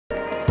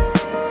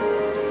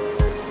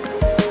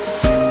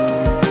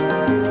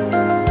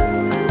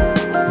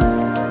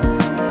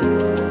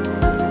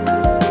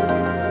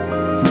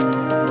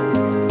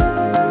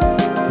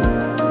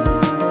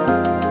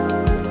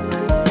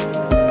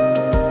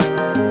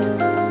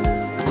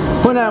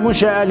هنا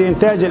منشأة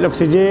لإنتاج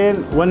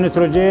الأكسجين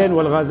والنيتروجين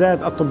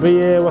والغازات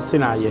الطبية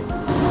والصناعية.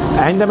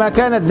 عندما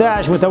كانت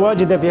داعش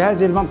متواجدة في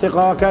هذه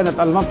المنطقة كانت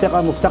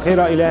المنطقة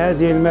مفتقرة إلى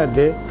هذه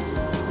المادة،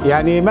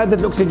 يعني مادة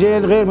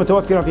الأكسجين غير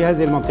متوفرة في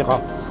هذه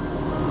المنطقة،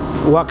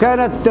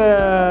 وكانت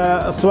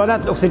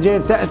اسطوانات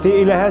الأكسجين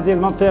تأتي إلى هذه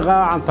المنطقة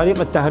عن طريق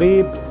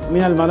التهريب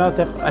من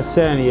المناطق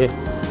الثانية،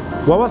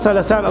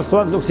 ووصل سعر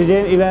اسطوانة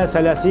الأكسجين إلى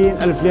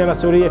 30,000 ليرة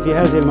سورية في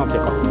هذه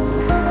المنطقة.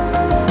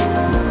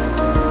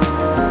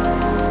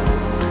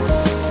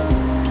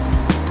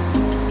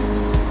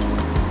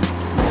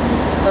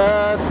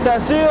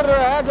 تأثير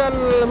هذا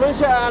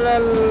المنشأ على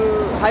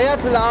الحياة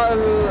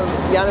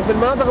يعني في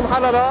المناطق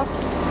المحررة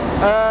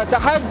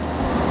تحد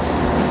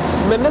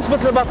من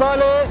نسبة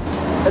البطالة.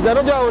 إذا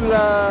رجعوا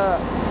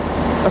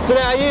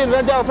الصناعيين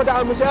رجعوا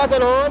فتحوا المنشآت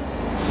هون،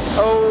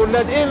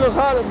 واللاجئين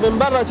من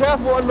برا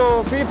شافوا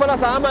إنه في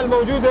فرص عمل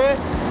موجودة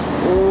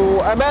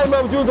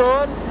وأمان موجود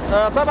هون،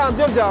 طبعا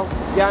بيرجعوا،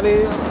 يعني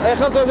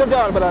يخلطوا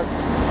يرجعوا على البلد.